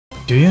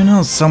Do you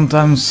know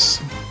sometimes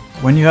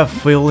when you have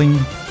feeling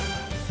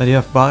that you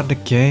have bought the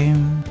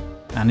game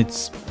and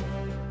it's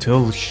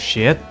total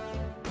shit?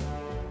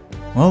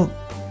 Well,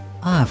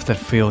 I have that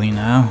feeling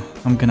now.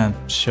 I'm gonna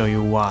show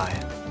you why.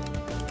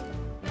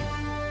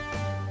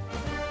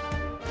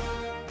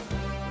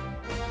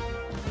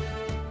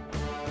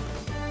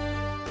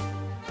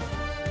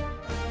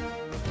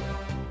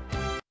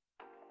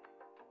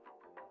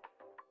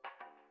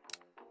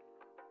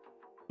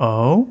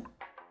 Oh?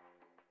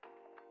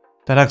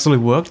 That actually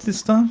worked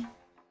this time?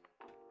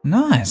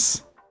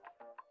 Nice!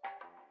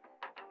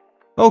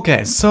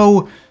 Okay,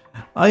 so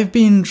I've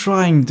been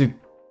trying to...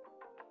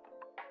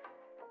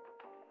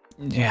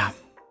 get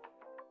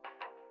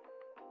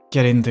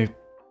into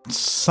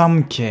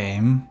some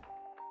game,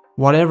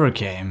 whatever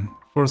game,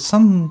 for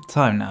some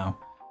time now.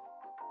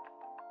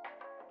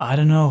 I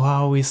don't know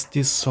how is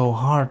this so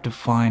hard to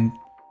find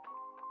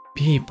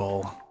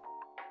people.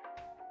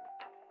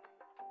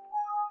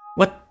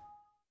 What?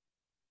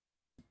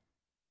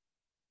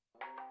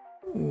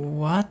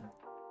 What?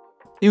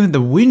 Even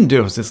the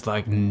Windows is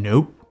like,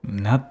 nope,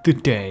 not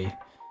today.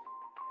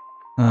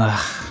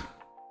 Ugh.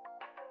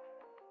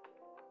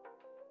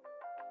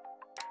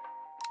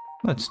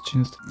 Let's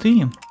change the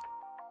theme.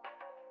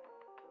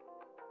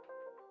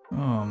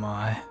 Oh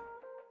my.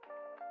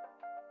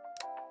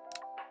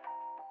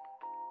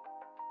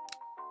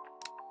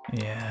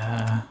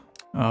 Yeah.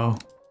 Oh.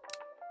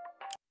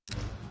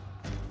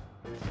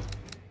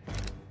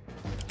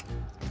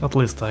 At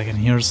least I can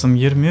hear some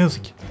good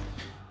music.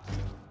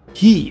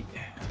 He.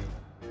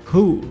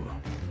 Who?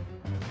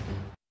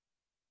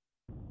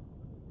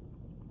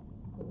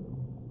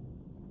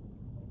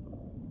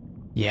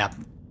 Yep.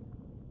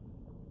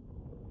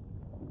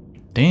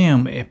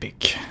 Damn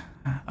epic.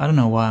 I don't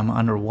know why I'm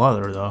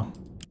underwater though.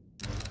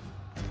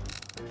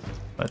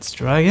 Let's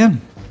try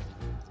again.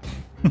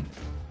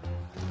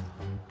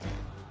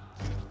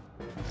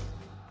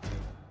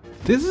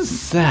 This is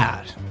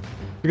sad,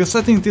 because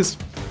I think this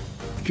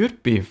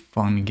could be a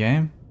fun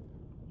game.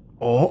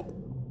 Oh,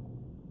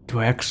 do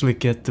I actually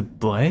get to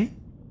play?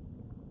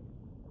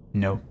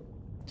 No.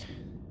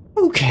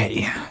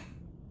 Okay.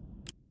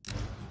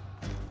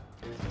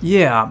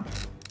 Yeah.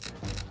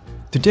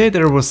 Today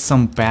there was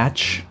some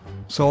patch,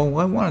 so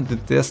I wanted to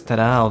test that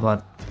out,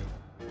 but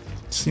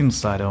it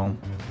seems I don't.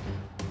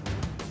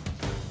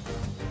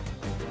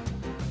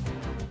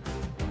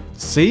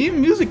 See,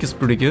 music is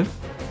pretty good.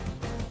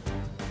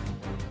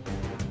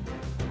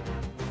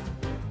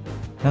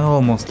 That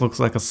almost looks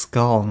like a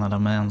skull, not a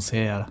man's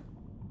head.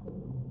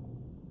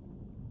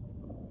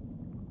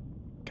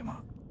 Come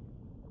on.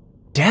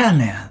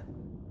 Damn it!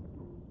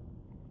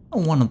 I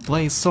wanna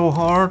play so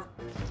hard.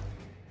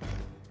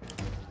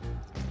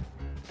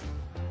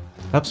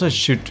 Perhaps I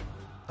should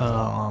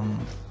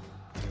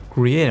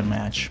create a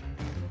match.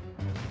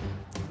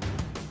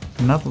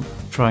 I'm not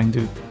trying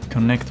to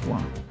connect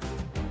one.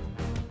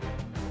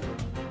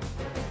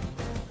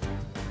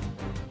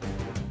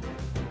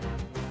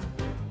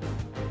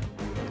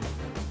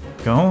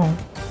 Go on.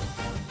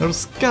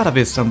 There's gotta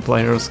be some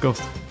players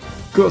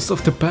ghost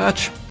of the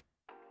patch.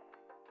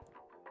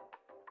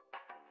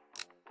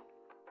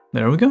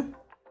 There we go.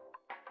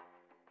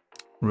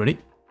 Ready?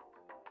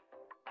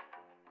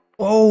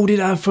 Oh,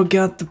 did I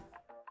forget to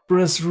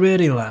press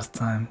ready last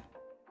time?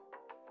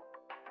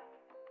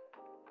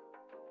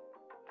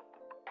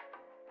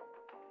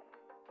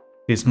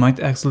 This might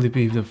actually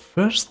be the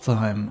first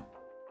time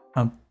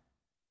I'll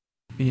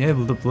be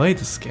able to play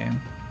this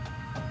game.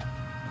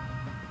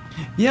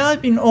 Yeah,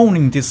 I've been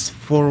owning this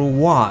for a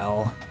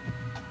while,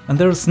 and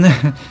there's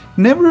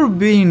never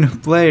been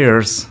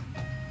players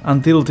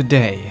until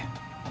today.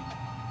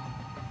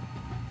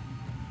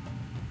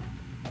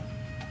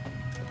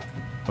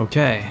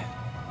 Okay,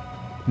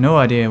 no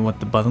idea what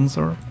the buttons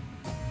are.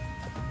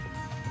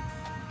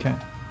 Okay,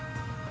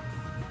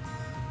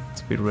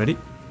 let's be ready.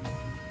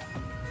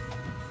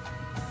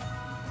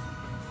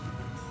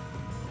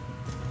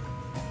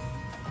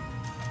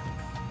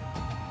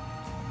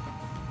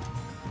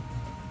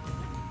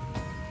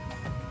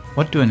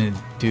 What do I need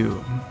to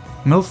do?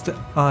 Melt the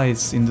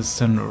ice in the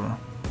center.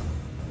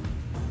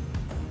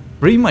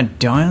 Bring my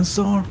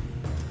dinosaur?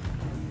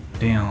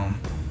 Damn.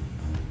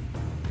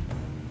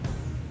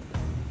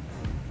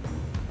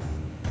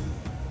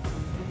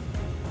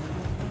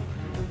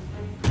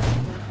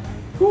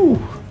 Whew.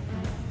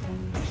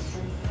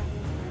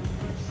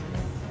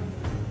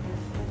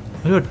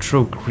 How do I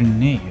throw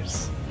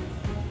grenades?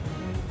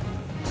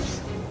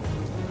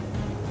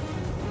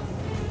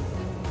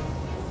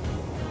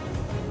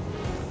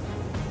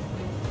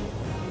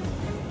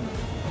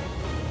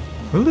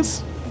 Will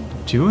this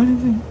do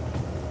anything?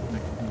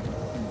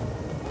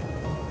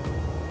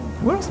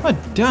 Where's my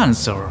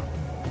dinosaur?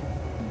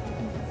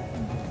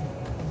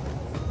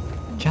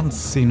 Can't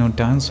see no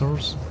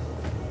dinosaurs.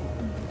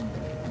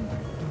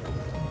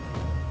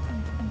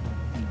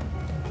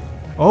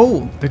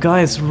 Oh, the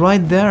guy is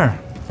right there.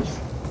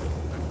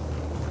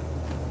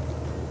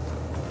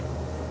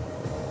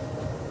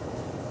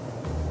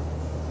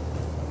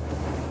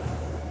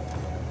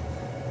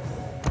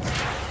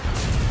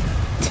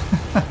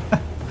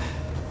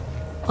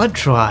 I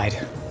tried.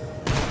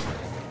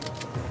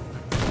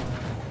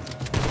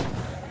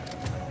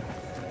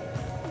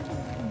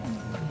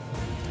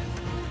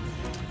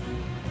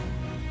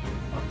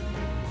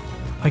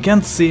 I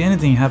can't see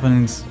anything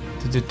happening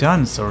to the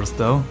dinosaurs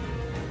though.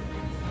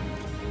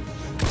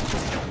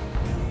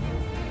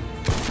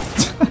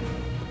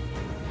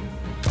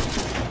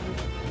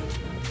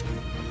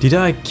 Did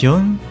I kill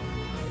him?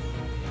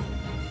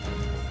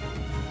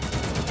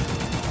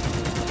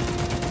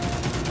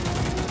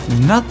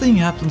 Nothing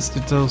happens to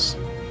those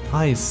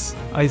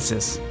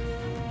icicles.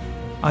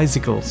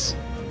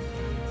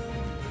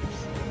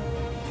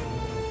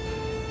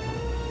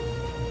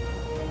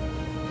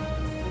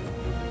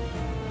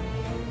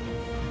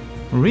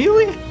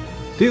 Really?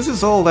 This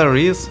is all there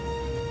is?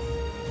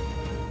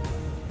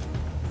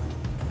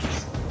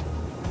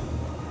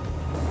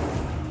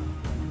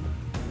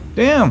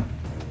 Damn!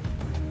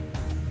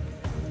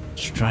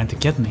 She's trying to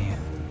get me.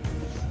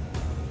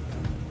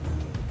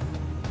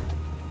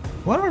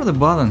 What are the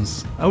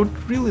buttons? I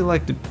would really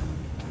like to...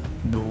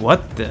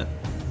 What the...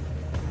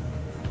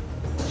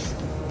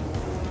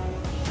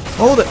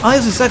 Oh, the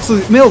ice is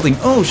actually melting!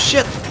 Oh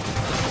shit!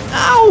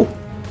 Ow!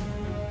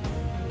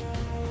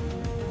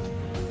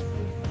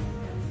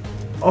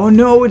 Oh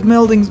no, it's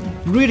melting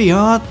really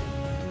hard!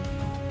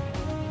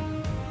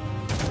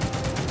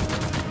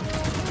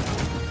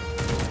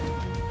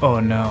 Oh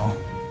no.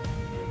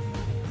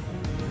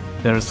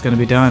 There's gonna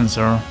be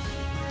dinosaur.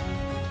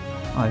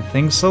 I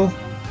think so.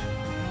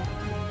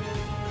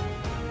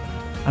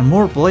 And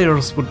more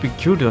players would be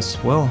good as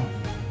well.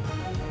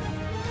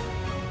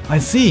 I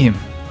see him.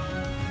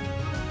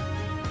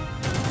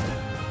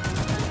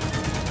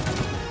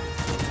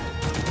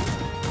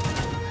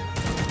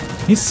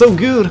 He's so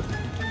good.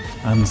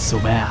 I'm so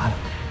bad.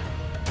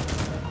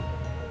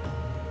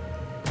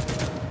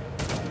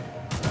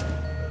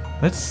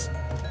 Let's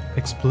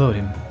explode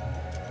him.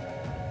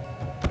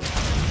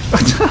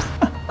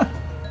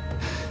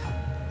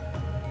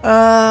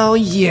 Oh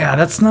yeah,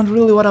 that's not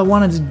really what I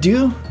wanted to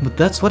do, but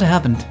that's what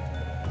happened.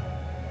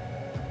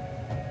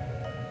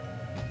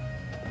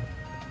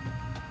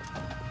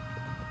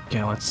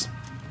 Okay, let's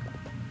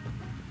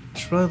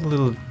try a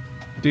little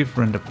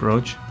different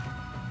approach.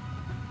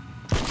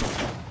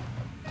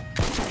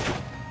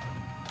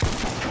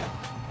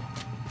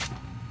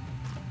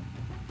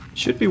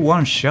 Should be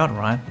one shot,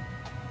 right?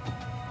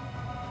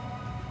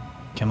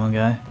 Come on,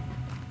 guy.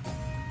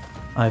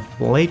 I've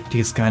played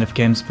these kind of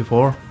games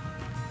before.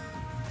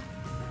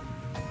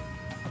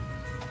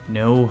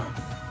 No.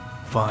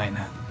 Fine.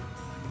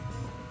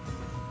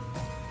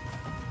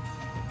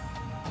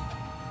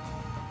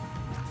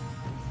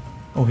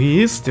 Oh,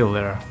 he is still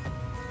there.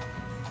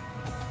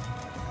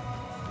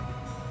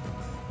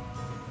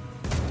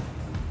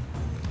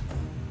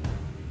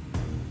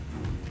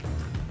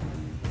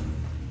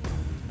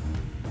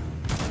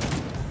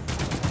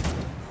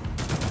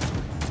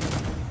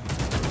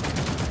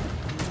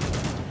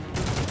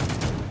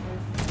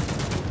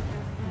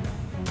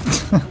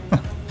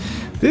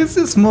 This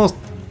is most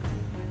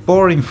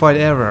boring fight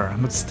ever,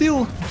 but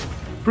still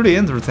pretty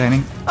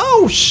entertaining.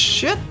 Oh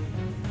shit!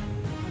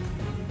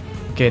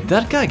 Okay,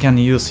 that guy can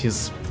use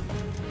his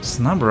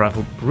sniper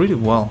rifle pretty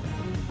well.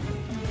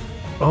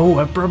 Oh,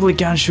 I probably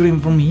can't shoot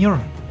him from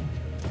here.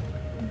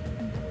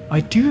 I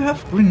do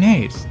have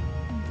grenades.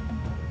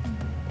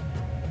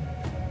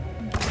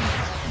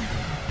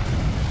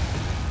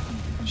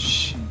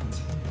 Shit.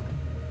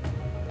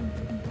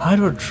 How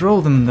do I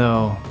throw them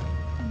though?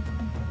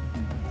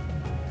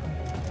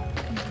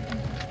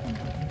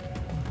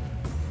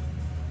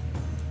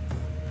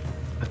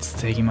 Let's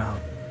take him out.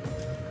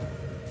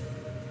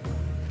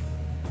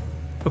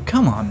 Oh,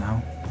 come on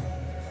now.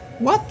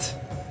 What?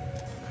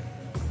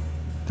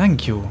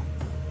 Thank you.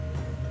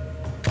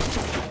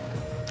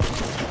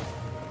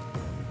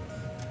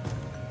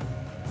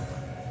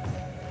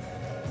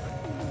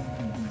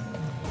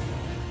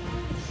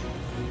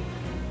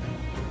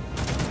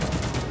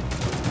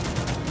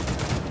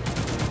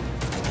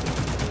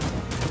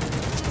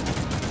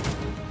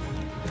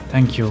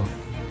 Thank you.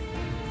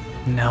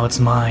 Now it's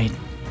my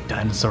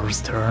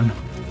dinosaur's turn.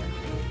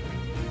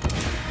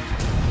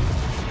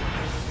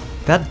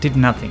 That did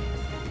nothing.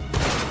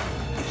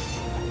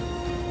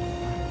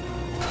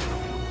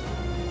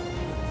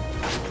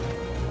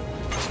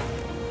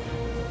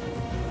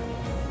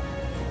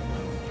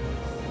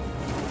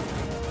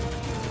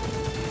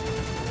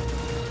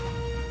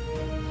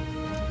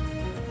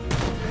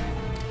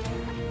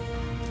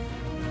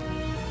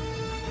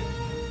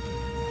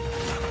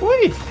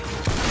 Wait!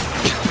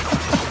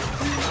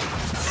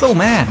 So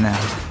mad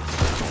now.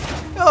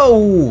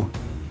 Oh!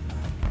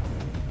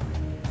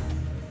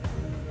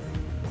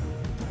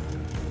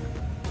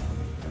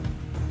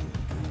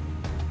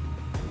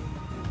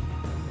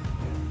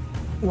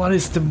 What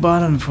is the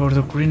button for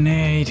the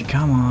grenade?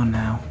 Come on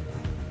now.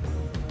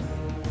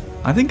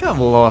 I think I've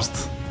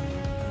lost.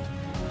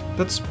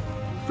 That's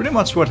pretty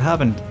much what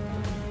happened.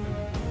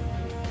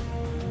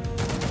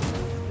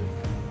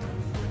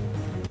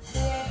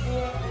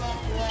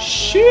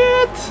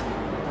 Shit!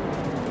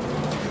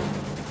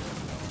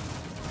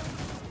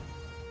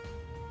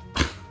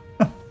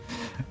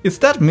 Is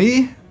that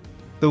me?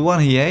 The one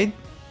he ate?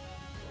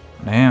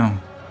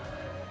 Damn.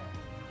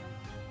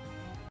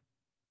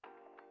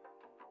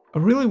 I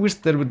really wish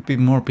there would be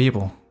more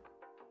people.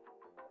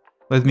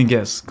 Let me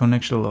guess,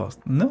 connection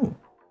lost. No.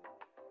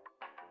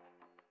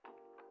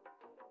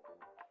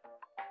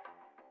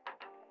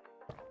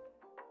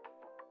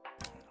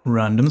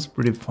 Random's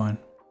pretty fine.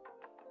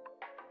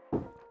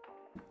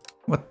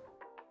 What?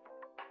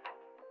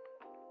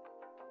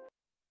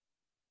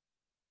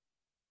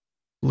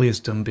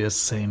 Please don't be a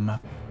same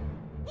map.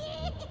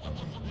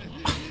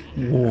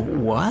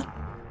 What?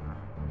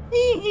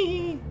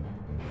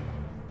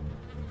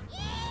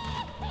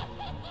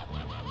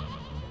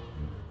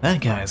 That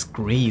guy is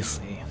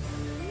crazy.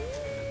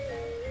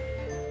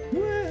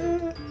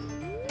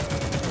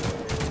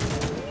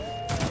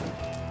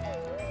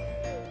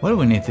 What do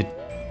we need to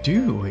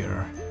do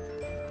here?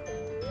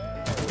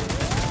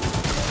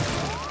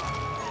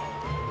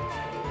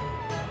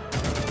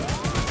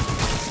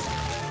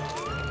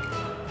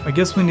 I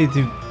guess we need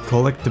to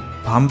collect the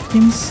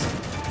pumpkins?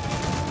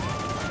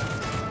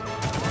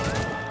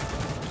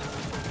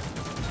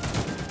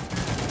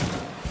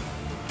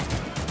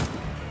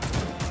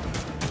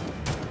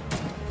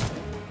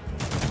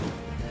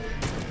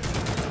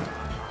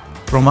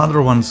 From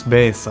other one's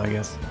base, I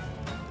guess.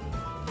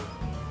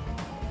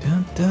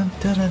 Dun, dun,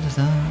 dun, dun, dun,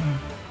 dun.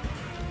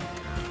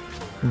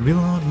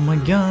 Reload my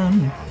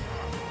gun.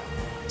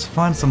 Let's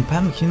find some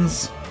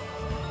pumpkins.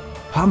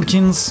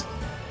 Pumpkins!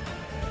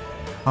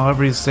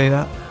 However you say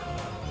that.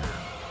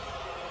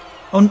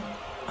 On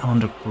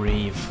the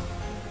grave.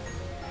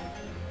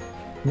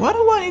 What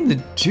do I need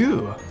to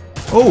do?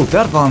 Oh,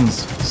 that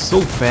one's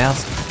so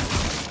fast.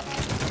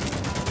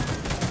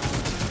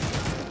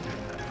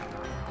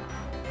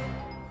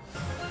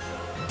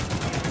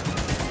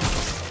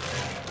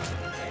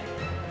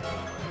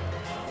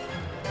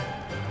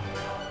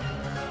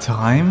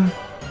 Time?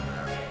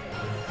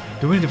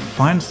 Do we need to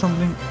find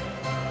something?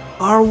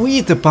 Are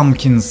we the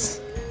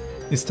pumpkins?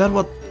 Is that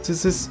what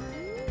this is?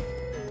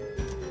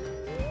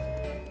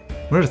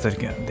 Where is that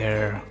guy?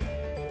 There.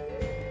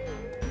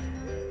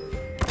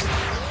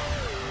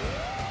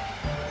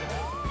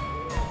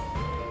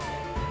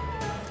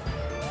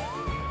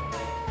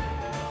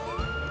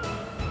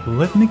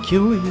 Let me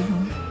kill you.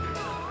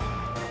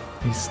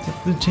 Is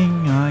that the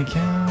thing I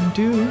can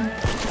do?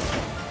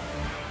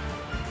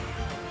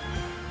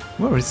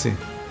 Where is he?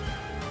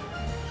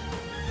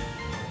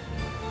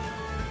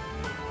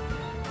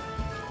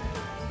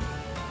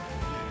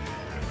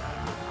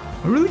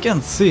 I really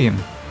can't see him.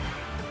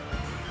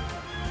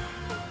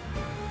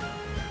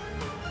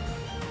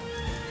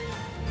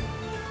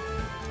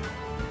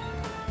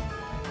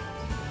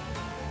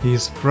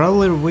 He's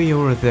probably way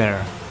over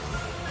there.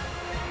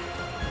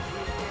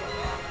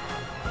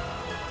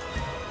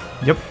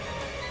 Yep.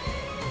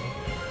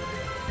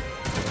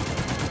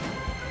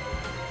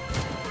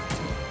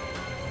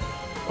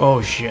 Oh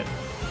shit,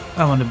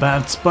 I'm on the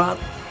bad spot.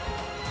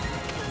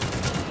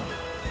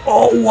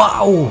 Oh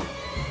wow!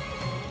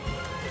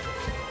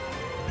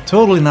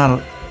 Totally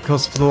not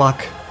cause of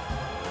luck.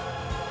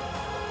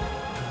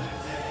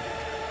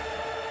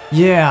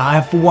 Yeah, I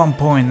have 1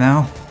 point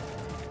now.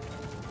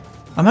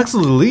 I'm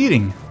actually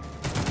leading.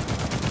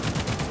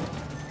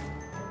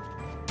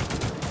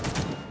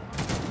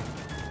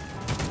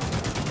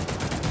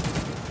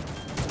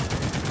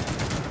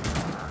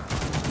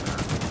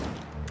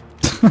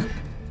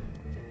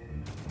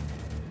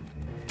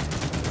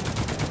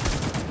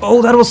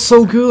 Oh, that was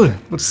so good,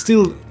 but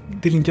still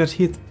didn't get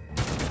hit.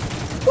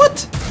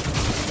 What?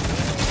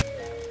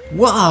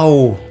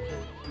 Wow!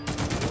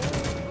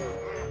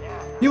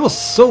 He was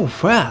so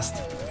fast.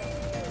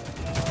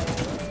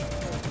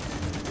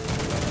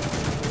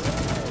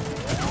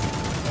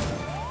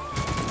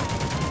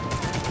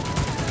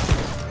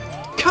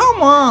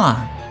 Come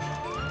on!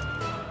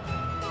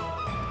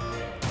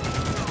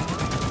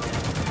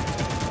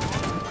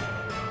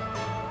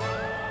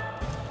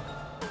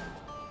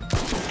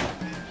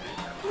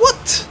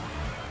 What?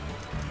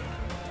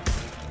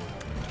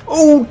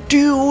 Oh,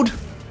 dude!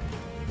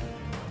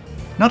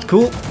 Not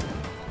cool.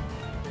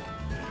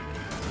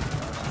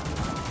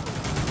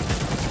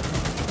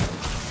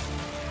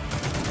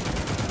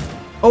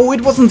 Oh,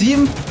 it wasn't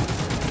him?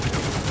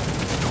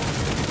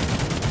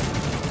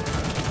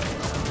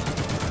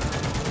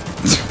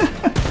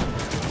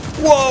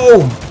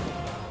 Whoa!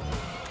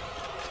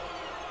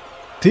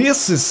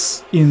 This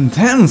is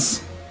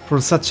intense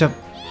for such a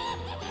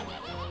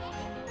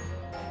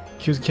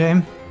cute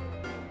game.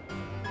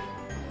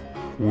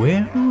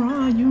 Where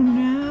are you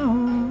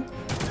now?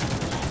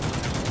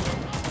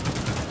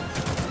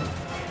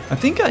 I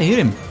think I hit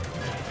him.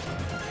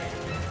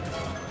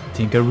 I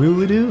think I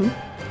really do.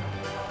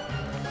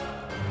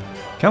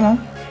 Come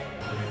on.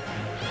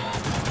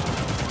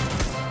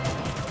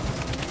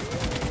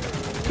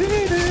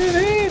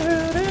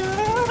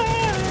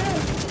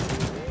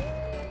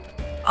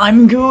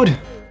 I'm good.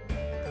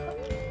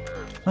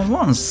 Not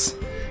once.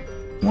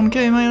 One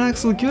game I'm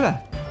actually good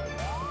at.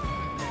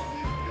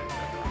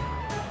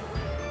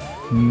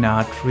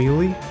 Not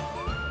really.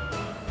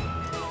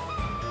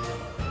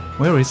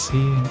 Where is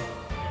he?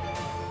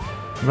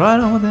 Right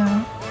over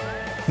there.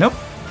 Nope.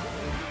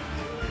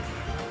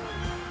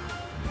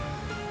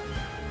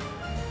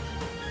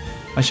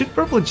 I should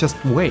probably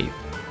just wait.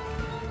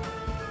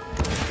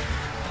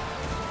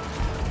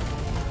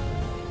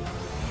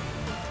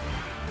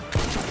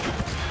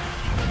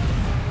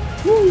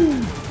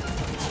 Woo!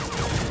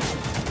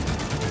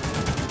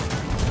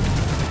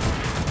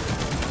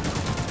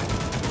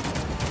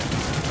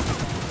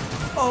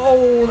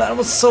 Oh, that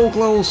was so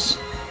close.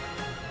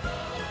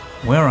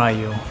 Where are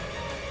you?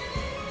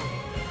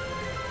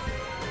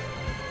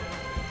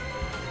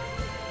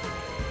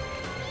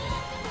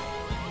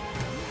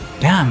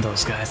 Damn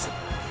those guys.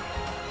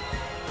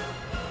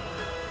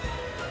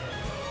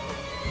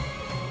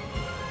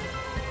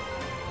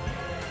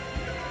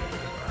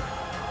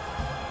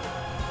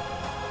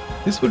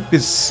 This would be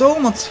so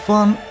much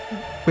fun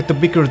with the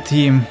bigger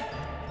team.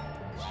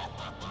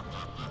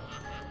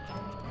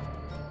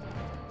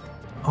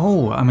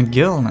 Oh, I'm a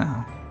girl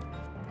now.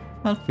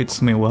 That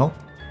fits me well.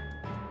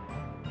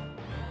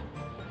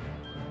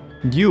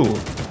 You.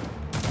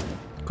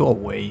 Go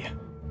away.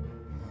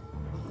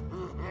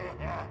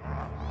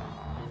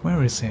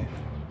 Where is he?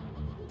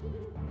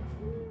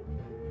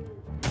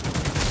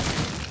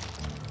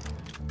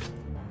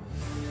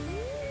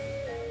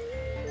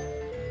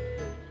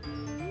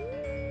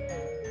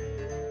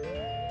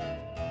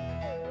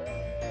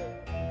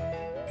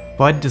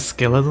 Fight the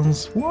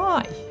skeletons?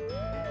 Why?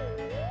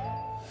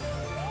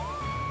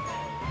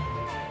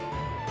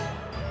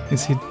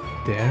 Is he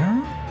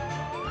there?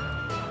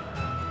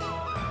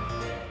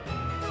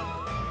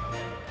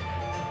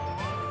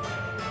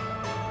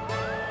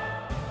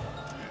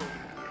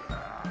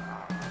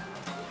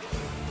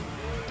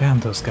 Damn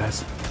those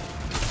guys.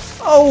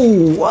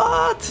 Oh,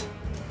 what?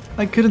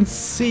 I couldn't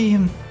see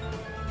him.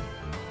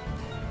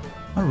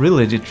 I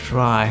really did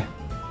try.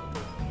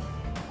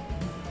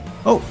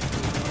 Oh.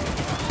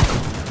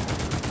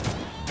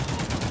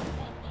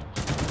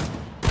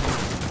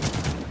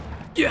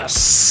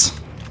 Yes!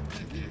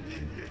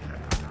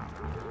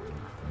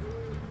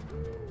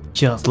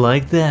 Just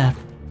like that.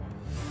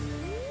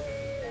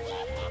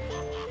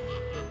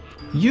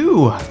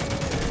 You!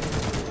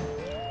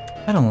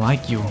 I don't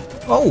like you.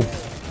 Oh!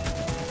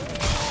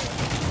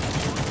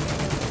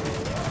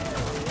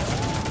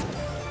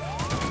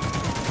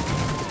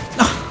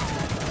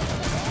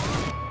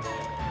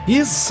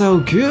 He's so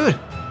good!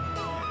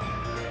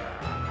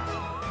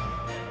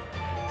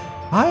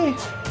 Hi!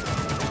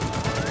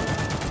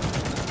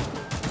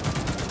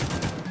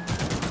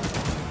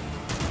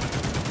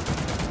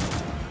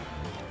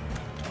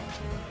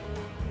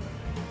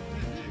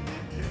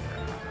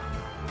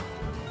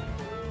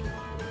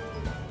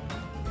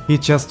 He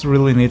just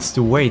really needs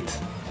to wait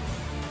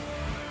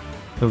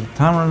till the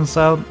time runs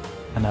out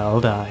and I'll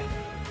die.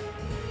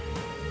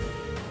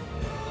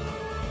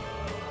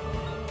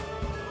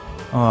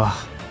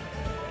 Oh.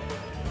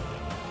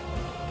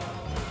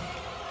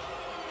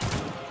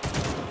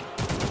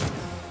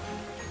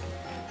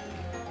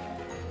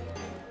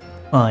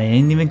 I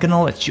ain't even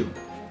gonna let you.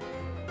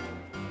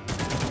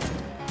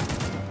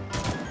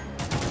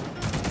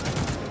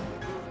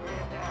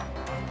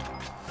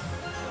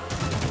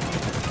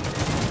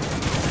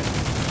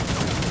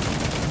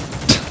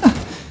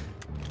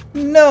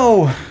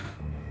 No!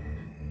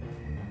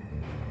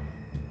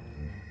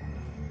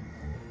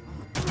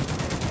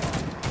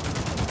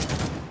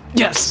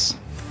 Yes!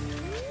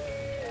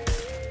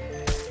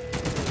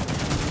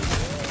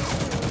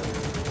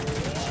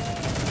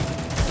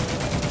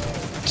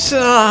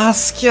 Ah,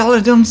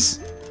 skeletons!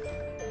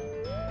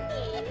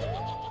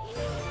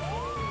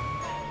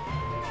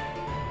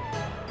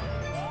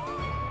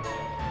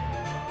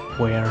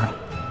 Where?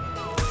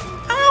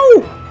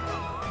 Ow!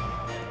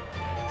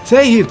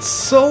 They hit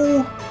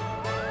so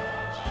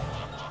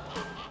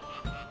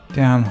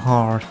damn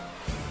hard.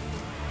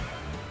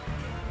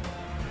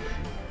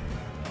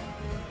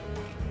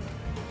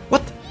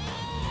 What?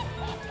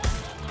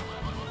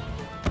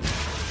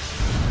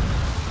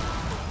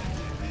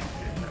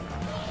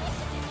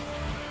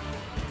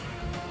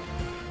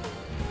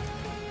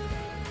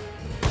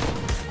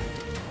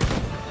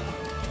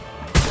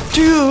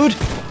 Dude!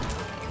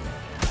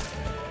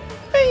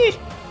 Hey!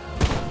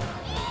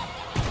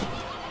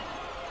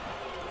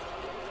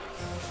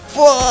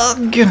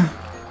 Fuck!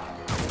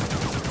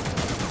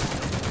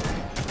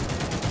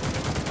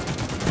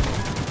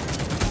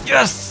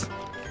 Yes!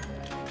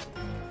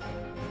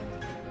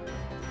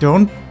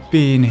 Don't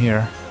be in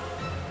here.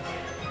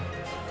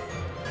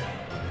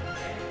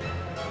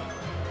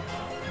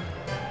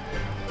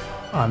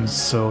 I'm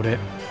so dead.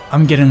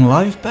 I'm getting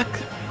life back?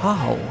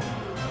 How?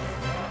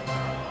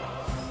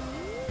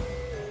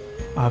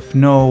 I've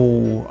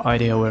no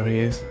idea where he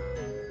is.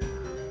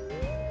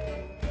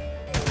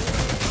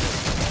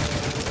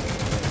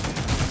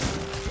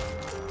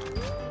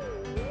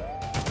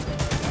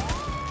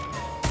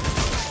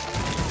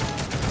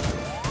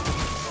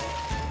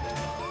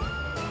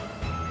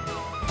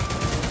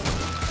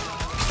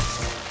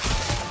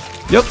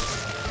 Yep.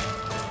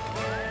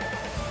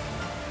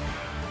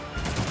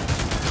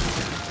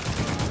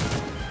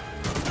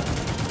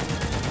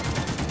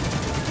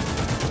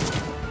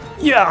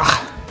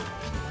 Yeah!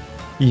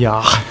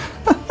 Yeah.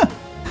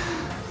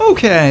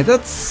 Okay,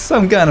 that's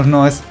some kind of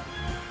noise.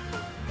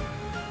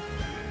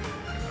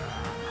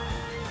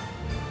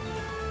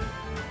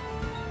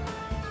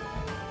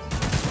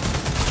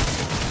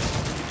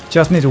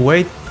 Just need to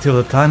wait till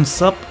the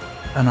time's up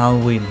and I'll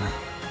win.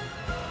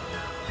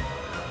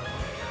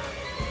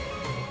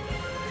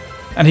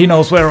 And he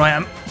knows where I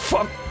am.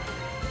 Fuck.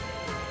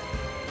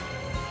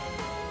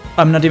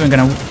 I'm not even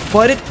gonna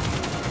fight it.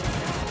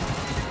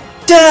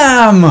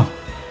 Damn!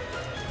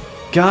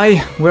 Guy,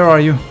 where are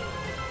you?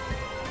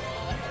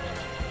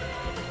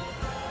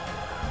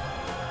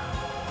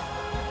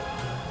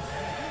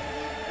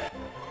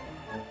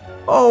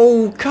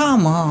 Oh,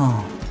 come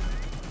on.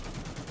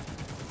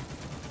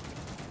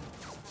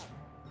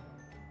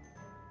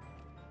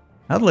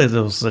 At least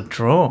it was a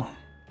draw.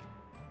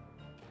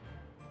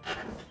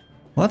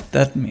 What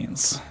that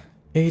means?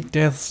 8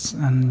 deaths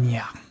and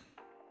yeah.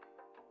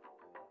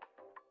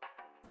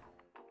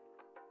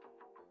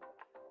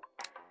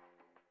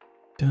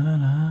 Da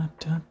 -da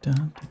 -da -da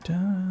 -da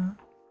 -da.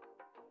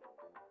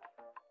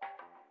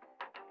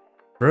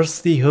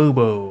 Rusty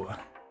Hobo.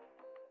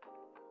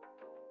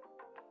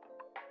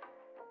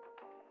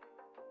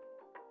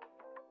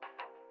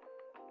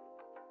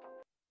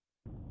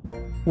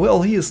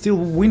 Well, he is still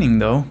winning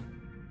though.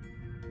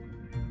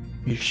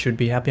 You should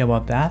be happy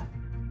about that.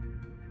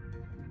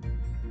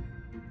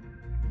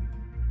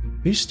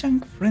 Fish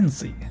tank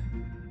frenzy.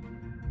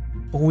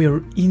 Oh,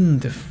 we're in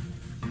the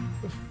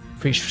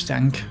fish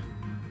tank.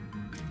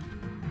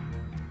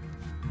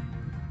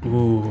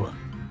 Ooh.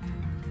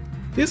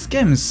 This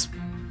game is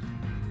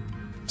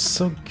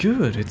so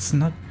good, it's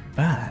not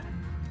bad.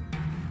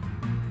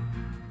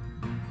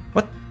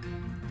 What?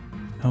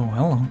 Oh,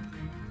 hello.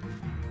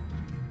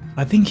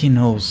 I think he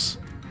knows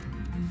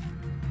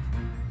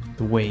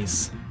the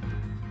ways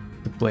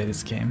to play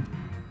this game.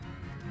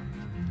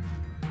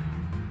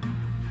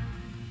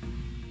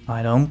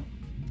 I don't,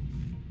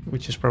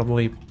 which is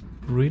probably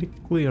pretty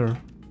clear.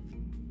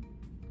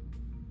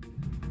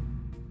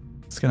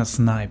 He's gonna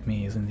snipe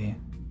me, isn't he?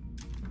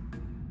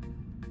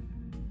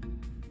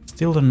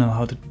 Still don't know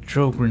how to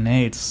throw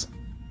grenades.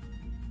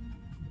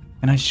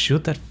 Can I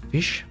shoot that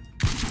fish?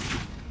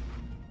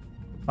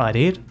 I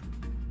did.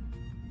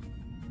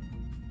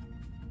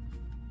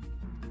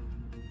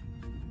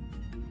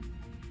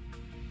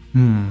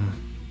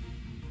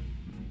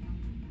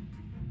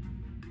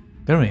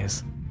 There he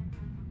is.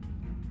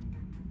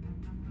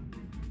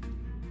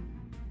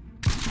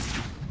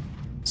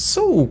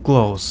 So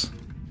close.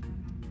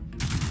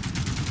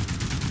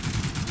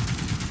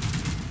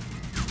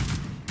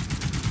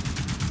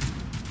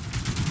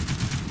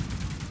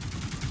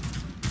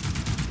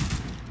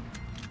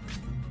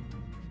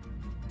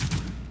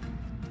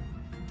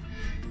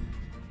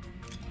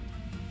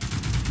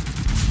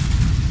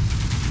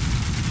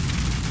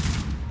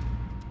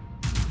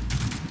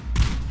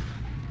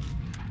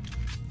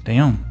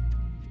 Damn.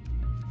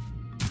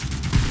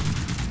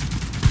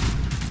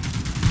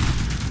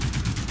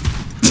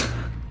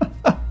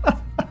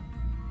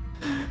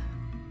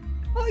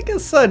 I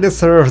guess I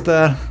deserved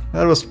that.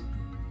 That was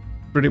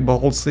pretty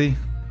ballsy.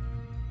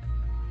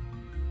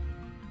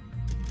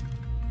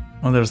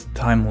 Oh, there's a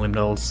time limit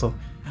also.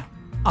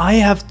 I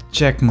have to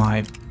check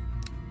my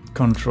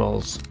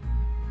controls.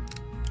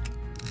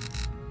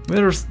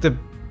 Where's the...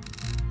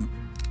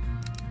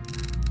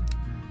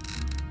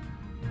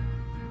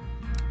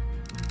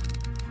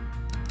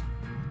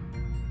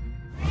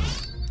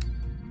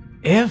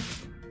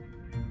 F?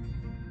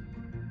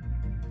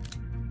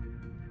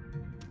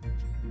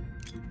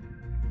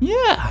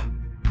 Yeah!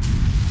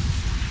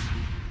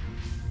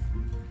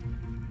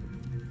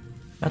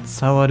 That's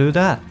how I do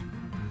that.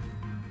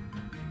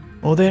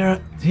 Oh,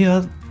 there,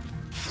 yeah,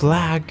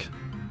 flag.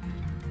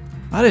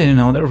 I didn't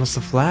know there was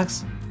a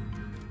flags.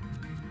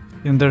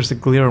 And there's a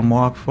clear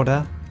mark for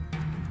that.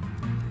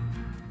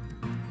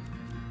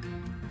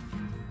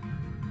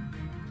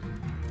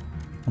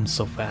 I'm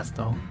so fast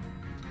though.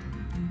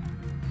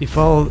 If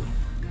I'll...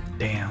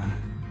 Damn.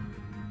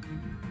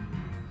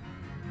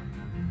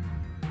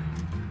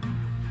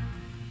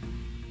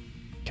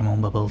 Come on,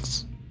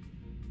 Bubbles.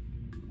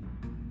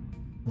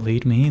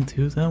 Lead me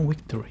into the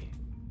victory.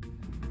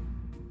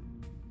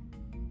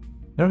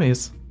 There he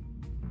is.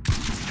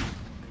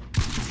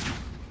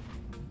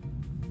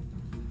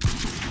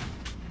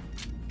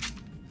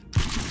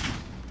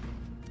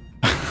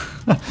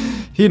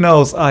 He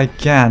knows I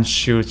can't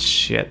shoot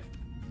shit.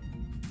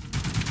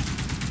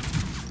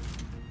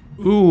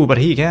 Ooh, but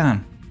he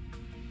can.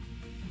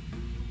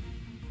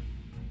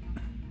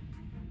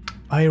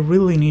 I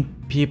really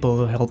need people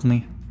to help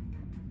me.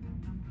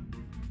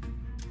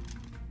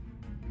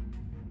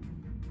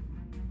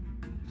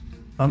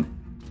 Up.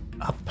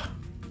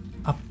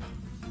 Up.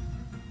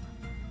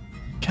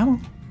 Come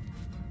on.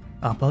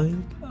 Up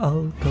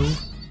I'll go.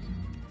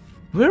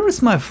 Where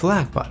is my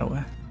flag, by the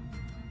way?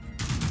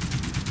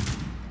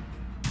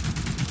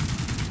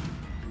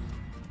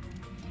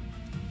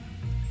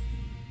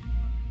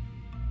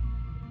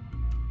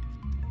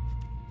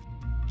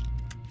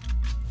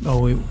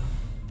 Oh, wait.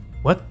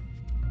 What?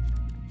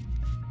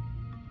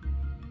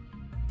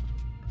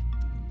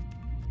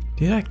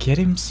 Did I get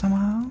him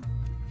somehow?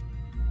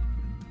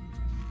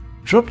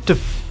 Drop the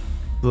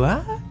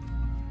flag?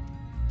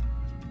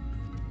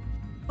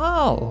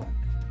 Oh.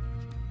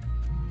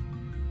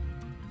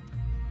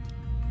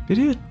 Did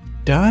he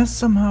die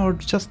somehow or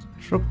just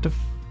drop the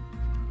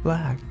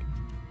flag?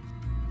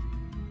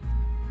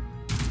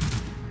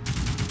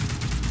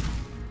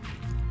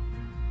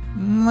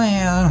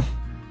 Man.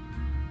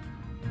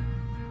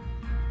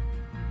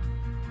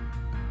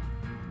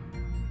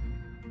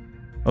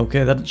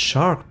 Okay, that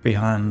shark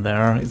behind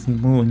there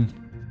isn't moving.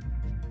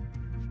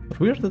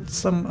 But weird that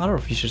some other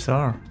fishes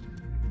are.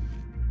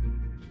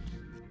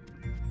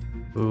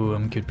 Ooh,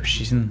 I'm good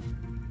precision.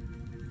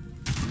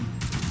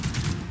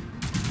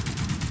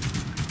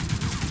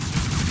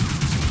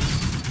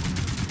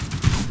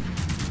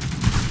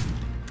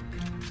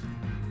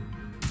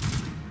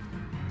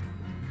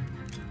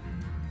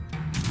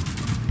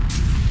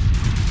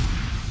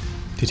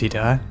 Did he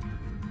die?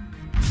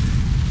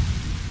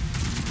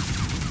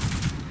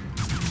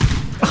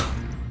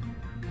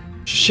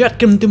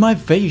 Shotgun to my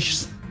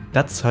face!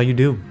 That's how you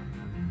do.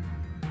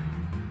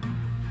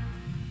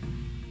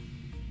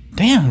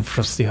 Damn,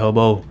 Frosty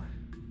Hobo!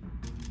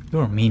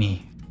 You're a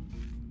meanie.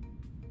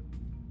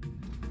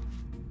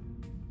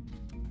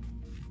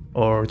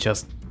 Or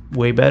just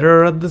way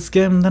better at this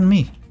game than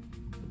me.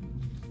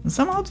 And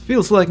somehow it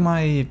feels like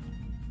my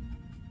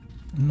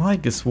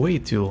mic is way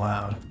too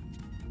loud.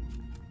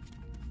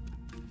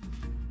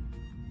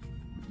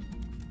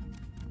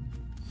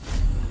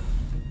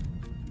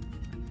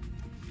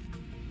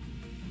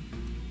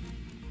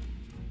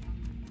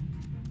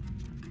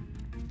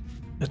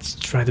 Let's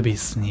try to be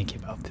sneaky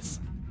about this.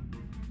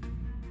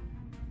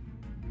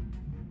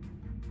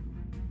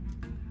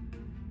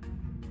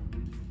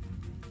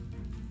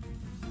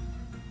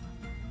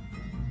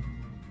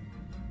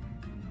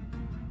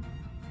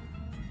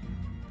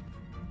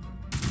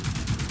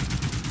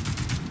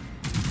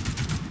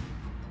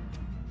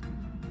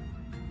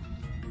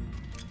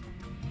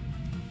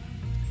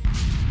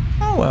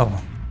 Oh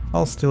well,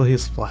 I'll steal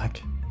his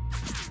flag.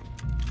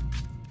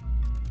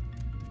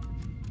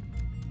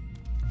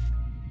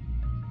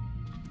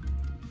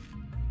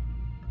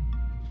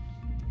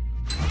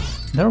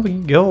 There we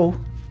go.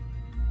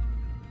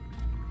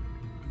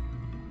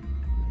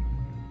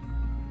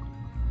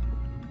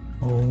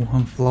 Oh,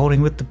 I'm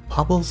floating with the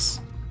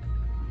bubbles.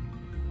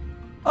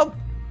 Oh,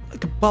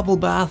 like a bubble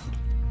bath.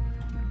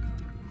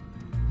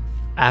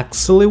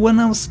 Actually, when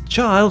I was a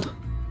child,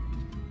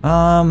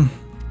 I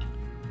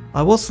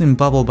was in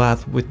bubble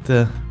bath with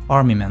the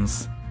army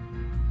men's.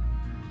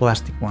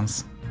 Plastic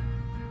ones.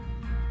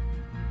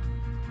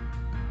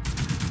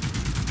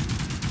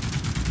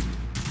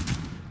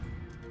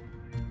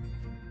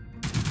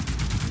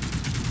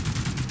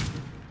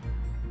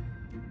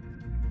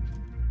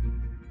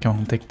 Come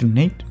on, take the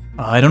nade.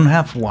 I don't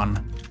have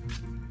one.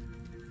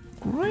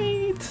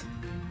 Great.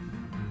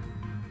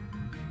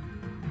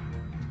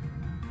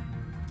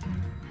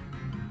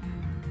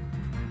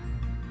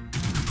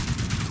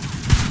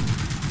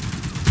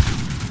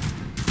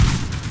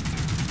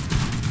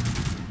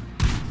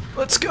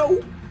 Let's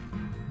go.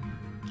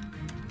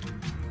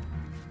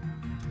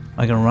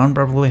 I can run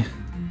probably.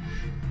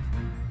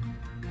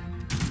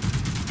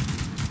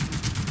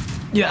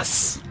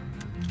 Yes.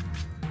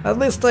 At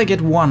least I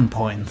get 1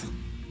 point.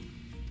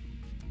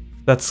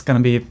 That's gonna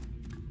be...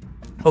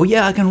 Oh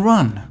yeah, I can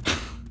run!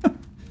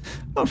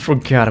 I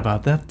forgot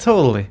about that,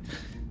 totally.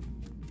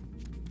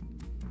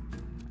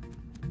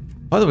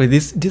 By the way,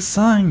 this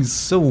design is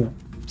so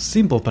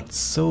simple but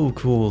so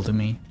cool to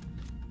me.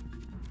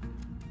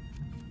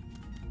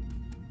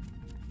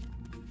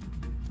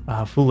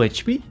 Full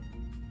HP?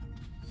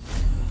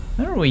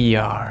 There we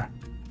are.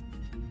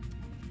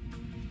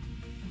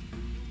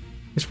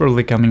 He's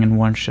probably coming and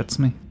one-shots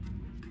me.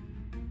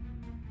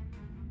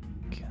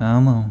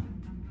 Come on.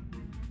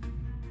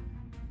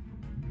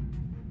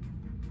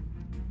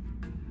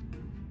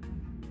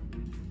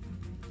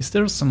 Is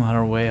there some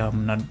other way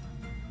I'm not...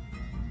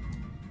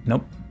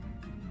 Nope.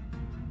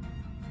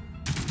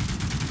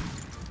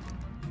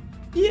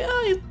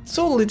 Yeah, he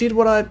totally did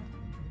what I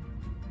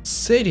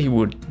said he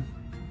would.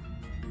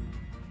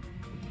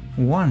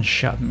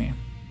 One-shot me.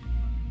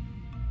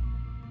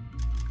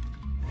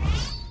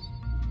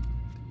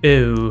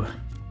 Ew.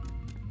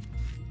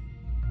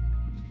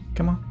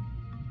 Come on.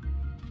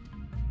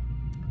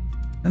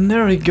 And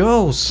there he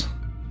goes.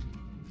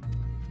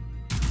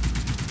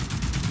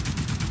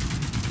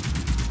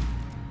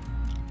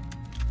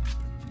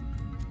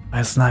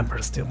 My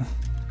sniper still.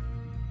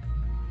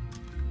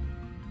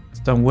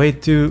 Some way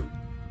to...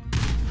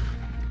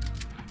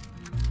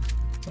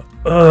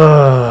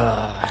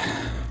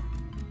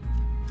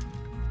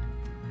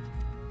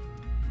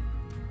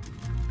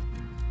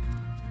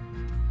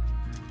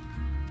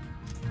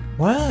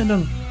 Why I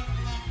don't...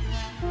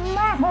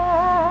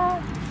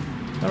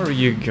 There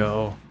you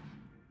go.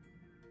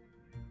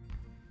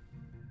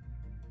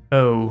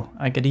 Oh,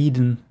 I got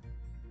eaten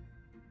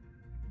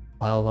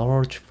by a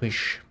large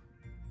fish.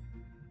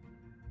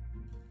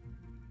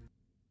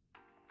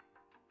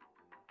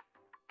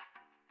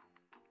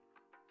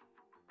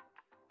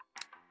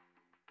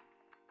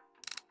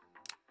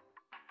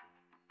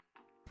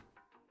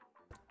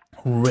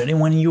 Ready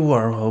when you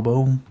are,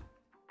 hobo.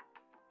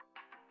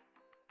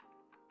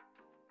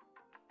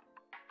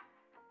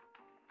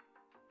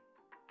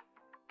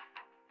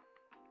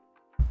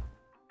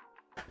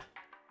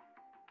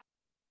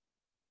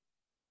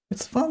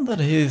 It's fun that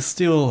he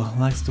still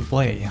likes to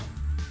play.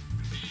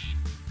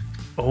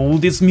 Oh,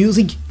 this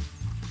music!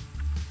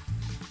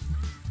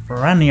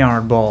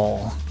 Ranyard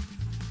ball.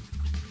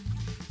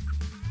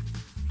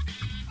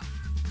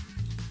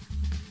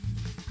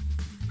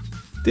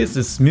 This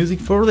is music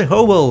for the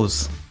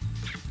hobos.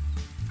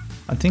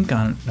 I think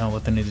I know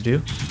what I need to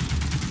do.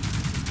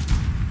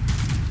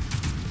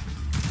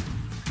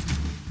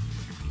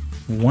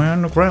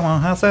 When grandma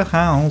has a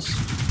house,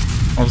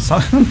 or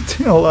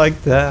something like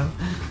that.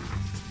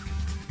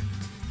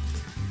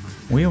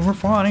 We were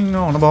fighting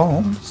on the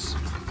balls,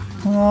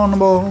 on the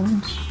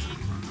balls.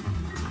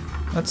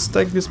 Let's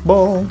take this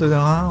ball to the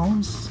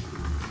house.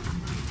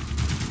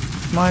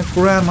 My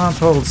grandma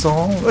told so.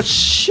 Oh,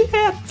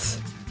 shit!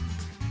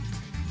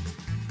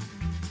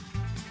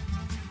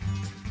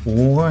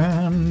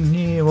 When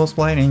he was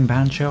playing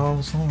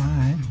banjos,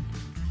 alright.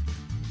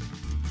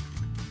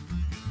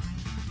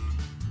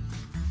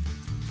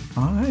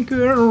 I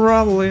could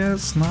probably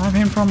snipe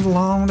him from the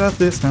long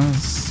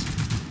distance.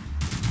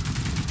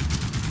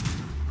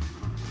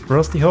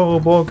 Rusty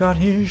Hobo got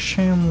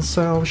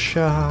himself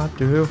shot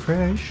to the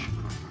face.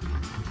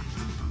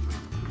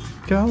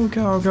 Go,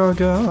 go, go,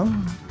 go,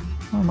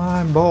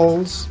 my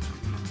balls.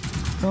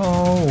 Go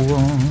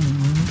on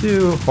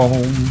to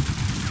home.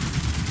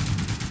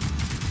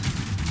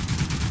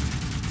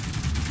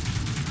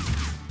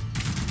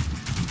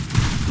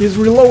 He's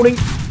reloading.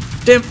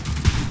 Damn.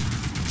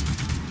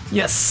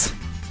 Yes.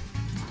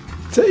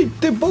 Take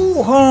the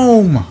ball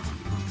home.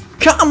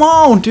 Come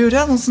on, dude.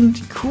 That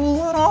wasn't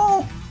cool at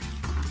all.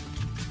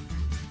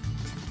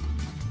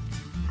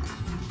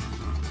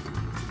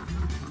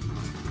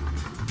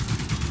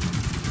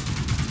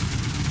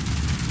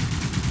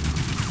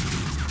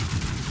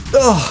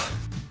 Ugh.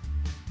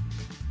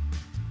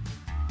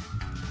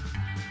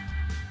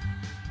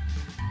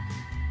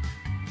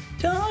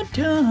 Da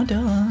da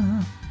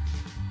da.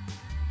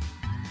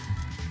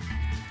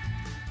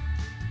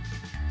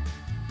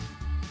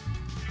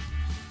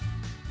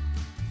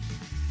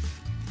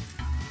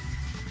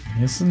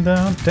 Isn't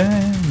that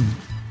damn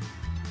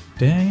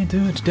day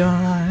to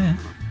die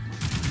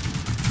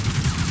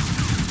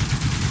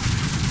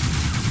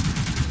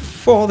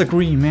for the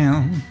green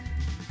man?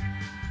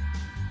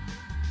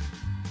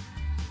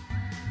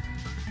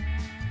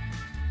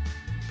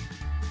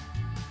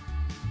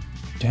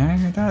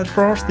 Dang it, that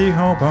frosty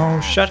hobo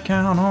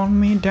shotgun on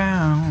me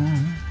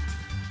down.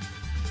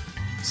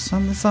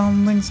 Something,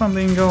 something,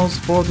 something goes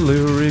for the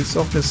lyrics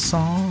of this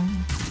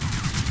song.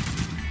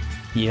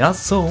 Yeah,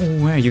 so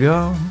where you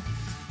go?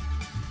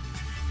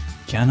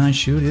 Can I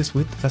shoot this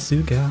with the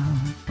bazooka?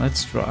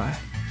 Let's try.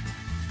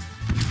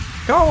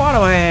 Go out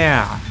of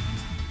here!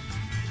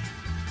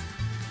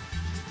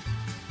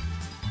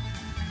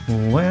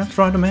 We're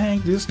trying to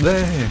make this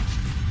day.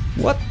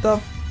 What the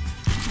f—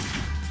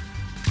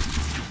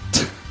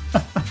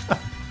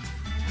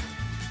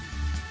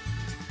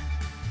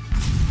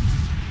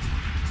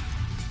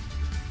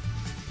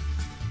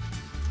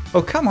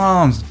 Oh, come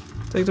on!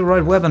 Take the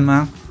right weapon,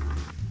 man.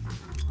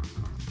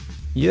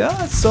 Yeah,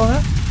 I saw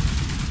that.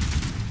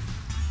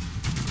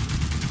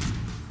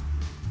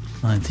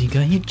 I think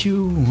I hit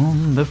you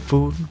on the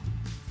foot.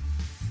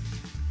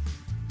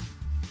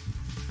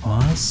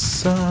 On the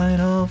side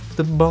of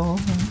the ball.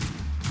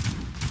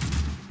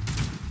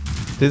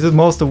 This is the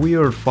most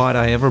weird fight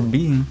I ever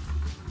been.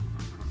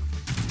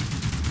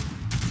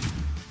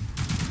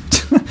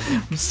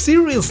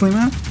 Seriously,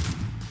 man?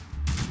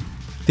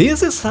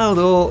 This is how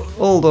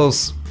all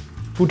those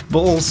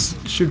footballs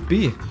should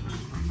be.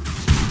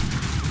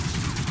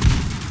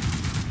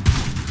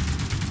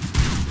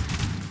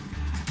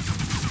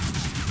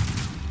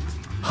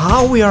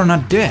 How we are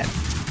not dead?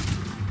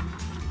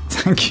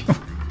 Thank you.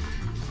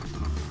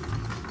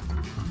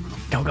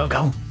 Go, go,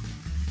 go.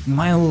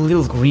 My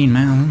little green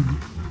man.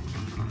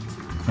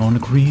 On the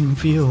green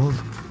field.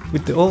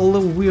 With all the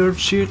weird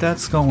shit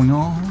that's going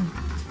on.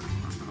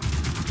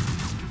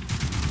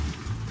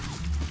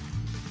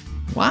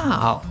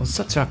 Wow,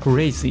 such a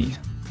crazy.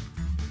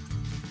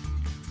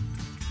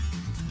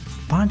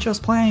 Pancho's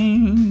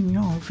playing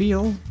on the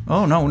field.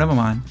 Oh no, never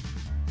mind.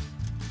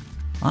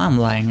 I'm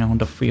lying on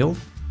the field.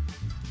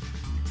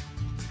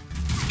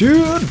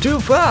 Dude,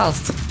 too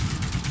fast!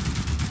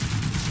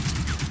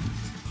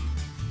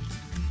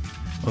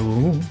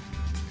 Oh.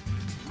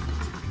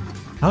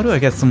 How do I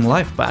get some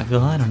life back?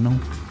 I don't know.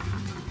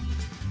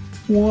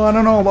 Well, I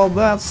don't know about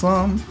that,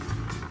 son.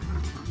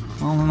 I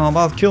don't know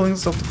about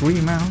killings of the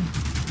green man.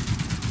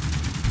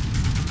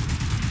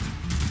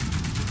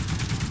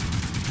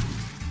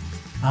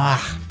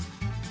 Ah.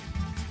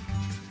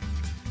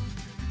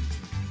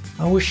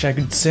 I wish I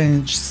could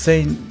change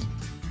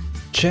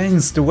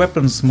the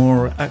weapons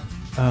more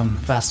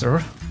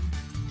faster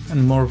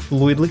and more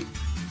fluidly,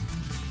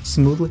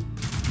 smoothly.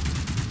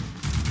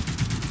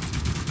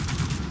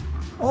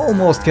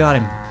 Almost got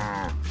him.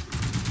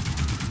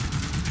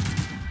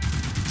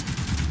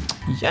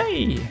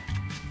 Yay!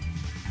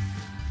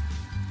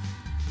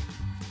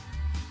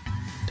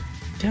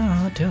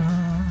 Da, da.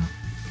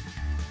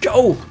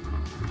 Go!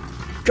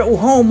 Go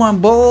home, my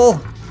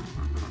ball!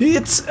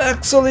 It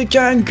actually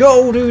can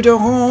go to the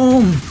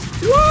home!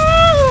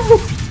 Woo!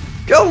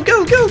 Go,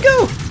 go, go,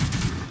 go!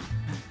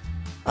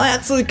 I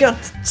actually got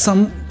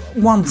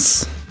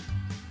someone's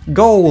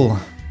goal.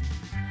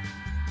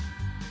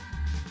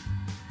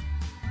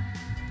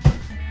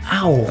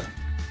 Ow!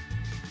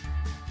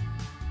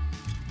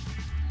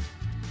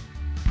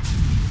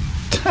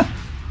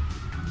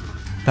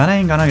 That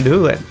ain't gonna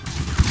do it.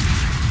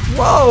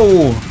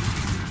 Whoa!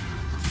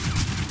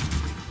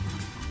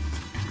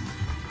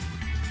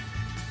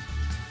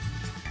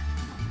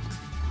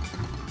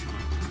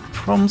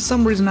 For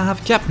some reason I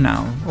have cap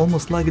now,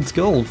 almost like it's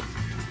gold.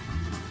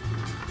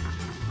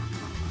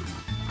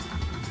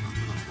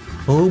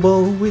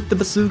 Hobo with the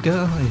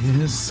bazooka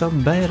is the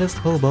baddest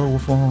hobo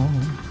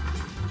form.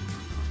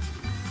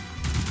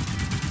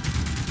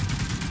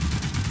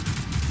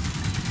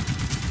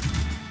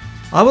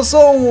 I was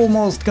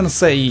almost gonna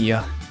say,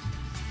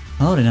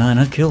 how did I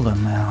not kill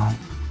them now?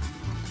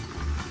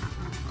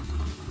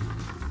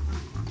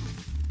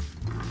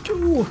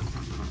 Ooh.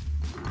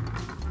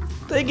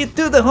 Take it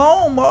to the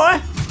home,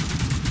 boy!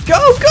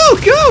 Go, go,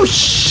 go!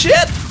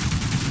 Shit!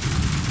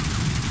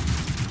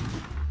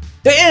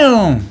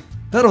 Damn!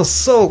 That was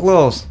so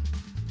close.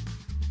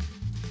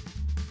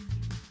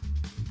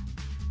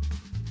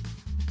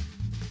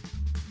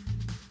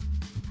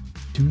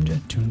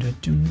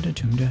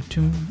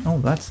 Oh,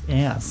 that's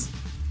ass.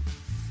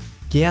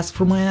 Gas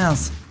for my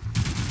ass.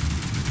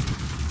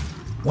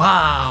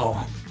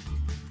 Wow!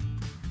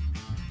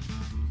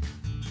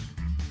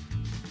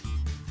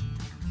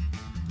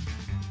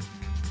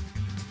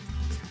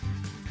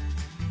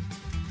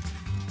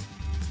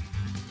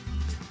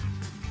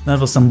 That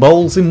was some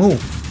ballsy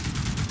move.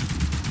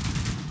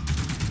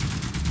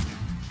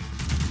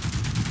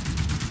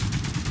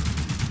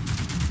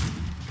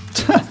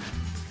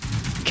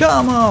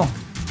 Come on!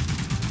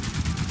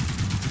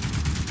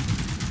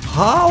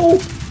 How?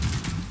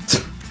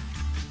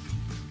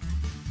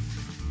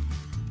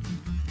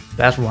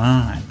 That's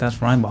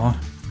right, boy.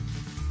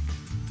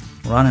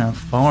 Running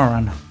far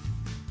and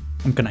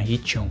I'm gonna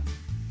hit you.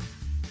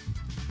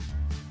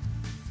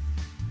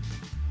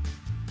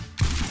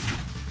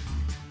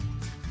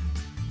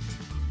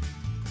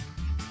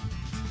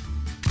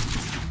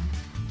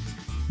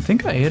 I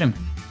think I hit him.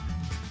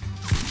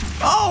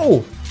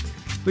 Oh!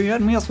 He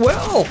hit me as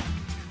well!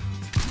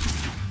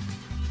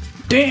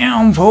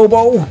 Damn,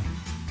 Hobo!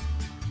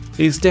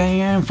 He's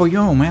staying for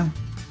you, man.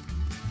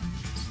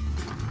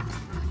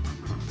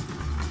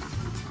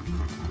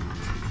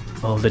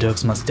 All the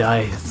dogs must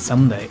die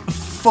someday.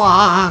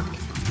 Fuck!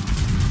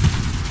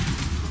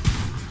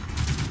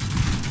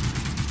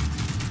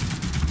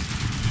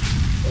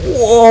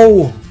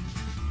 Whoa!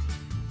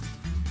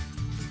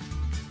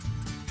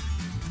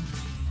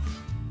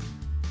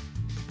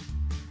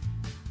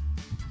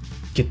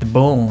 Get the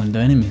ball in the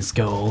enemy's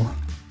goal.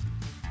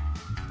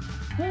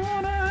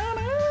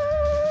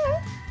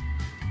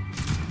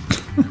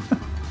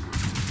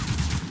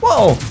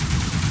 Whoa!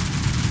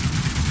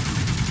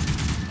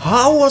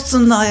 How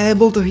wasn't I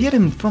able to hit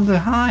him from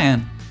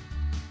behind?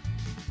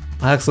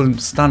 I actually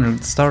starting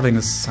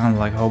to sound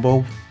like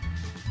Hobo.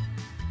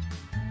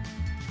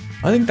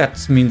 I think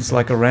that means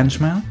like a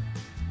ranchman.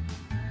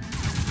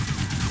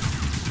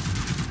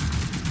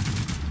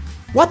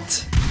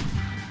 What?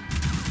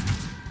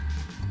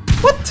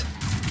 What?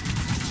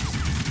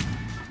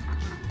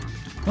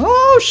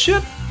 Oh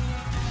shit!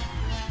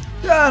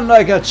 And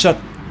I got shot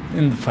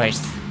in the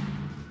face.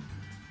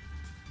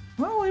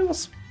 Well, he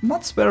was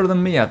much better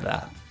than me at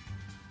that.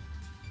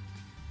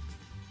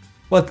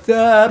 But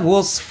that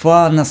was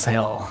fun as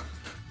hell.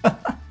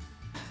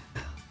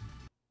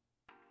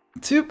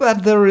 Too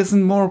bad there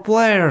isn't more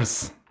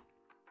players.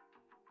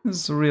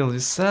 It's really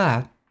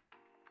sad.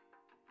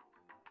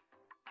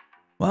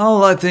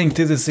 Well, I think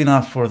this is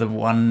enough for the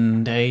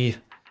one day.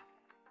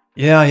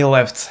 Yeah, he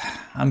left.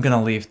 I'm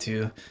gonna leave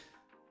too.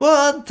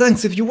 But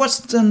thanks if you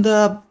watched, and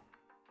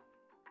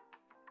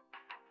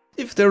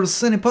if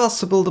there's any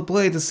possible to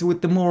play this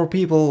with the more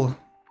people,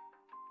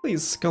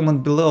 please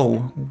comment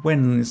below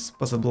when is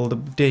possible the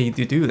day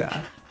to do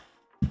that.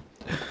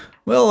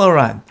 Well,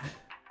 alright.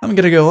 I'm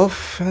gonna go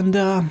off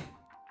and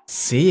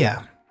see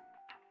ya.